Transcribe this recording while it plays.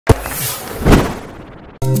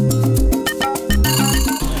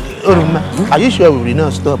Are you sure we will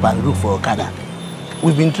not stop and look for Okada?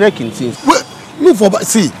 We've been trekking since. Wait, look for...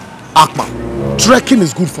 See, Akpan, trekking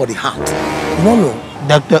is good for the heart. You don't know?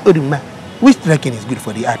 Dr. Oduma, which trekking is good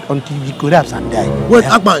for the heart until you collapse and die? Wait,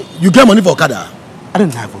 Akpan, you get money for Okada? I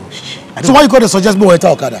don't have a... So why you got to suggest me enter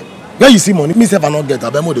Okada? Where you see money, me if I not get, I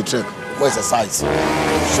bet more the trek. More exercise.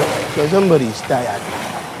 Sure. So somebody is tired.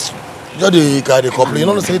 Just the carry the couple. You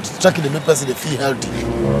know, say trekking the make person they feel healthy.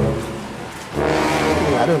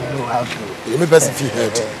 I don't know how to. The make person feel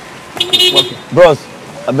healthy. Okay. Bros,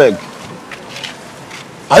 I beg.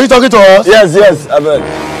 Are you talking to us? Yes, I beg.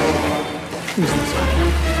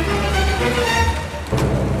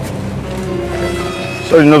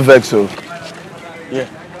 Sorry, no vex, so. Yeah.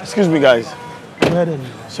 Excuse me, guys.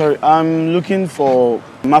 Sorry, I'm looking for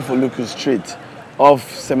Mafoluku Street off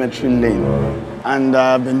Cemetery Lane. And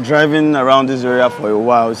I've been driving around this area for a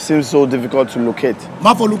while. It seems so difficult to locate.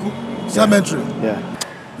 Mafoluku Cemetery? Yeah.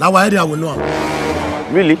 Now why area we know?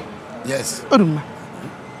 Really? Yes. Oduma.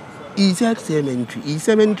 Is that cemetery? Is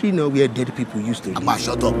cemetery now where dead people used to live? Abba,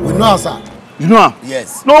 shut up. We know her, sir. You know her?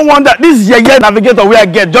 Yes. No wonder. This is your navigator where I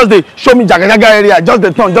get. Just they show me Jagajaga area. Just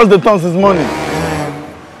the turn since morning.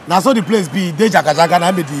 Now so the place be they Jagajaga and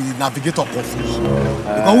I made the navigator confused.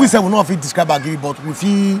 Because we say we not fit describe again, but we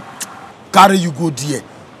feel carry you go there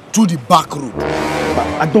through the back road.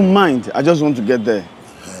 I don't mind. I just want to get there.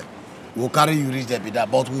 We'll carry you reach there with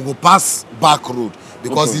that, but we will pass back road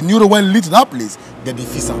because the new road when lead to that place, they be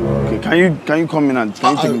visa. Okay, can you come in and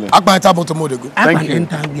can you take me there? Akpan enter motor mode go. Thank you.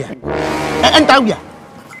 Enter here.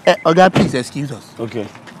 Oga, please excuse us. Okay.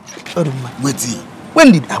 Oduma. Wait.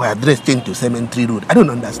 When did our address change to Cemetery Road? I don't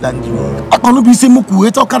understand you. Akpan no be say moku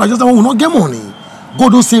we talk just that we not get money.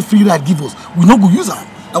 God don't say free ride give us. We not go use am.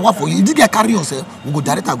 That what for you? If you get carry yourself, we go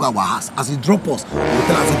direct to our house. As you drop us, we will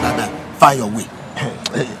tell us bye bye. Find your way.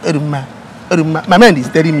 Oduma, my mind is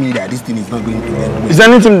telling me that this thing is not going to end. Is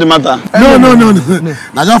anything the matter? No.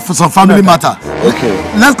 Now just for some family matter. Okay.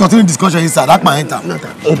 Let's continue discussion inside. Akpan enter.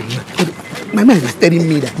 My mind is telling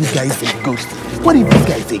me that this guy is a ghost. What if this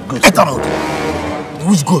guy is a ghost? Enter out.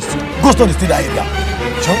 Which ghost? Ghost don't stay that area.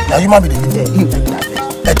 Sure? Now you might be the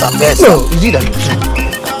enter first. No, is it that?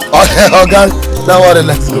 Okay, don't worry,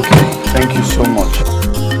 let's go. Thank you so much.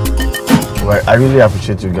 Well, I really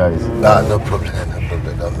appreciate you guys. No problem,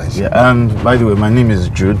 don't mention. Yeah, and by the way, my name is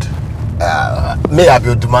Jude. Me,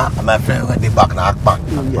 Oduma, and my friend, when they back now, Akpan.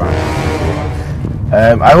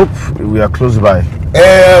 I hope we are close by.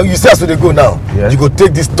 You see as we go now. Yes. You go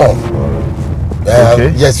take this turn.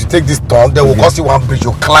 Okay. Yes, you take this turn. Then we'll cross you one bridge.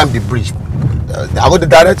 You climb the bridge. I go to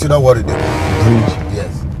direct. You don't worry. Bridge. Yes.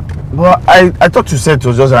 Well, I thought you said it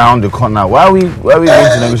was just around the corner. Why are we going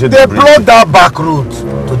to negotiate they the bridge? blocked that back road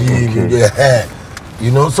to the you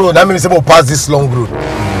know, so that means we'll pass this long road.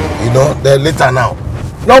 You know, then later now.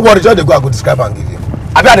 Don't worry, just go describe and give you.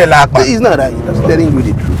 I bet they like. It's not right. I'm telling you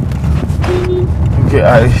the truth. Okay,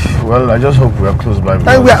 I just hope we are close by.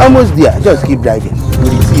 And we are almost there. Just keep driving. We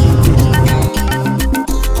will see the place.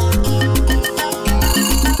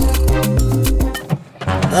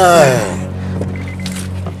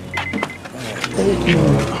 Thank you.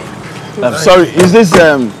 I'm sorry, is this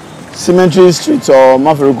Cemetery Street or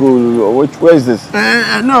Mafoluku? Where is this?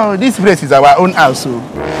 No, this place is our own house. So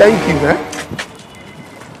thank you.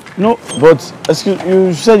 No, but excuse,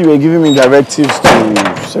 you said you were giving me directives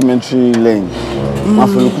to Cemetery Lane,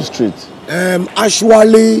 Mafoluku Street.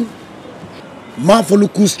 Actually,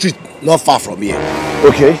 Mafoluku Street not far from here.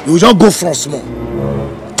 Okay. You just go from small,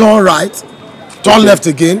 turn right, turn left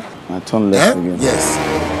again. I turn left again. Yes.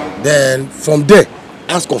 Then from there,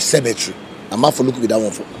 ask of cemetery. I'm Mafoluku with that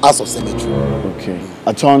one for ask of cemetery. Okay.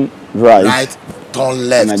 I turn right. Right, turn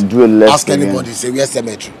left. And I do a left. Ask again. anybody, say where's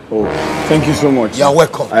cemetery. Oh, thank you so much. You're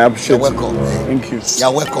welcome. I appreciate You're welcome. Thank you.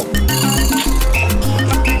 You're welcome.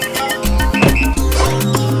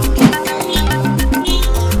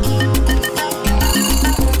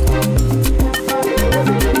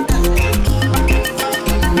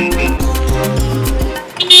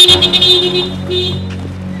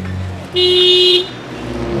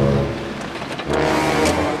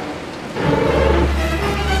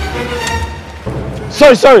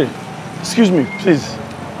 Sorry. Excuse me, please.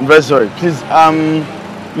 I'm very sorry. Please, I'm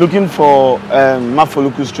looking for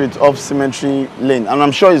Mafoluku Street off Cemetery Lane, and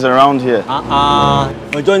I'm sure it's around here.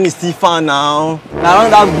 My journey is still far now. Now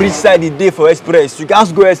around that bridge side, the day for express. You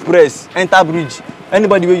guys go express, enter bridge.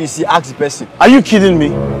 Anybody where you see, ask the person. Are you kidding me?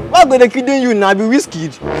 Why are they kidding you now? Be whiskey.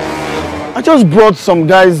 I just brought some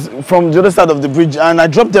guys from the other side of the bridge, and I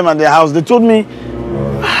dropped them at their house. They told me.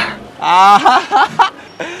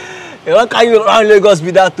 You want carry you around Lagos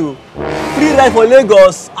with that too? Free ride for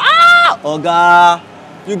Lagos. Oga.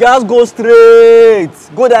 You guys go straight.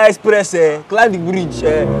 Go that express, climb the bridge.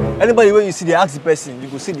 Anybody where you see the ask the person, you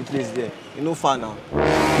go see the place there. You know far now.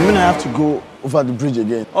 You mean I have to go over the bridge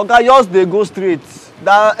again? Okay, just they go straight.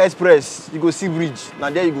 That express, you go see bridge.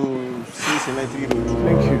 Now there you go see cemetery road.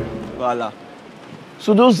 Thank you. Voila.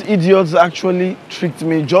 So those idiots actually tricked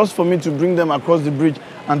me just for me to bring them across the bridge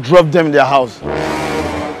and drop them in their house.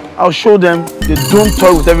 I'll show them they don't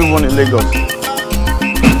toy with everyone in Lagos.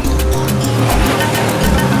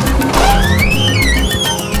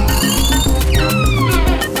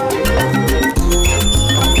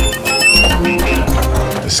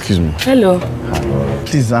 Excuse me. Hello. Hi.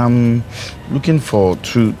 Please, I'm looking for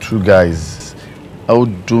two guys.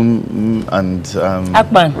 Oduma and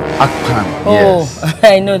Akpan. Akpan. Oh, yes.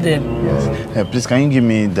 I know them. Yes. Please, can you give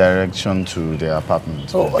me direction to their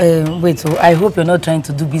apartment? Oh, wait. So I hope you're not trying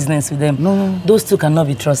to do business with them. No. Those two cannot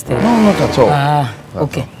be trusted. No, not at all.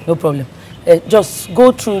 Okay. No problem. Just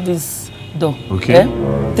go through this door. Okay.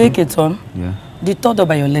 Take a turn. Yeah. The third door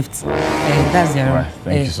by your left. That's their room. Right.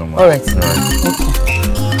 Thank you so much. All right. Okay.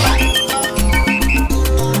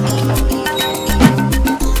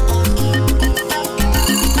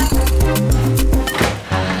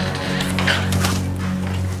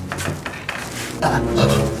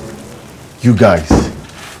 You guys,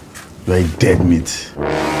 you are a dead meat.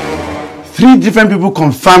 3 different people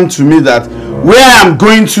confirmed to me that where I am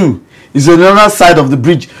going to is on the other side of the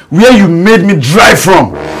bridge where you made me drive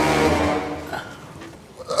from.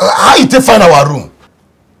 How you take find our room?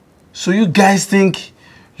 So you guys think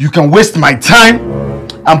you can waste my time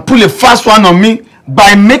and pull a fast one on me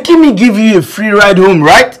by making me give you a free ride home,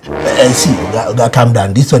 right? See, calm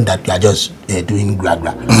down. This one that you are just doing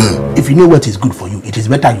gra-gra. If you know what is good for you, it is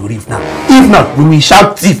better you leave now. If not, we will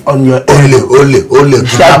shout thief on your Ole,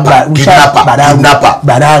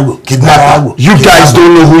 kidnapper. You guys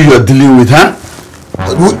don't know who you're dealing with, huh?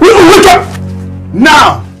 Wake up!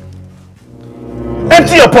 Now!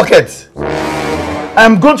 Empty your pockets.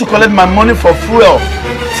 I'm going to collect my money for fuel,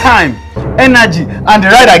 time, energy, and the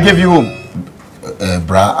ride I gave you home.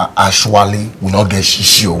 Actually, we not get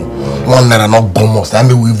shishio. One naira not bomb us. That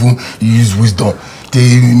mean we even use wisdom.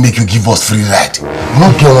 They make you give us free ride. We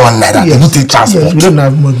not get 1 naira. They don't take transport. Yes, we don't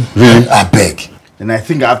have money. Really? I beg. Then I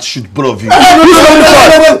think I have to shoot both of you.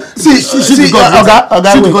 See,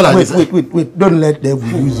 wait. Don't let them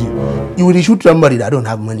use you. You will shoot somebody that don't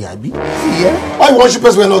have money, Abi. See, yeah? Why you want to shoot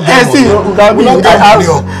person not get money?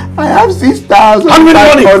 I have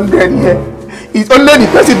 6,500 here. It's only the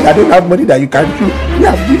person that don't have money that you can shoot. We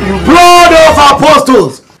have given you Blood of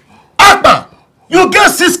apostles. Akpan, you get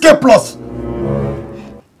 6K plus.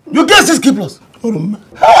 You get 6K plus.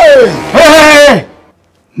 Hey!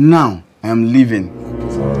 Now I am leaving.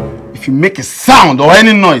 If you make a sound or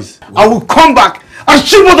any noise, I will come back and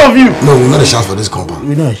shoot both of you. No, we're not a shout for this compound.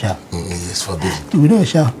 We don't shout. It's forbidden. We don't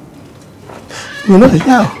shout. We don't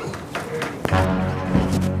shout.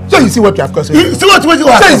 So you see what you have caused. You see what you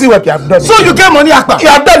have. So you see what you have done. So you get money, Akpan. You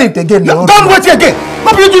have done it again. Don't wait again.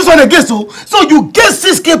 Not you do this one again, so you get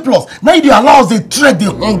 6K plus. Now you allow us to trade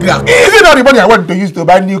the hungry. Is it not the money I want to use to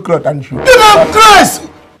buy new clothes and shoes? You know, Christ!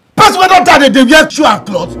 Person when not that they wear shoe and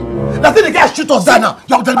clothes. That's the guy shoot us down now.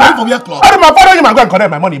 You have to money for wear clothes. I don't follow him and go and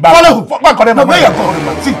collect my money back. Follow who? Go and collect my money. Where you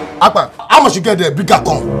going? See, Akpan, how much you get there? Bigger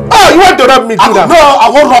come. Oh, you want to rob me too now? No, I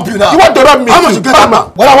won't rob you now. You want to rob me? How much you get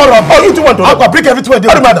Akpan? Well, I won't rob you. Oh, you too want to rob? Akpan, break everything where they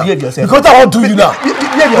do now. Behave yourself. Because I won't do you now.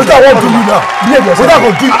 Behave Because I won't do you now. Behave yourself. Because I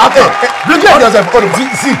won't do you. Okay. Behave yourself.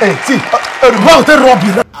 See. Why would they rob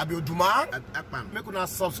you now? Oduma and Akpan, make una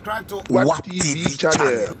subscribe to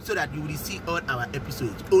wapTVchannel so that you will see all our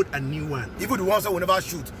episodes, old and new ones. Even the ones that we never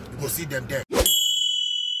shoot, you will see them there.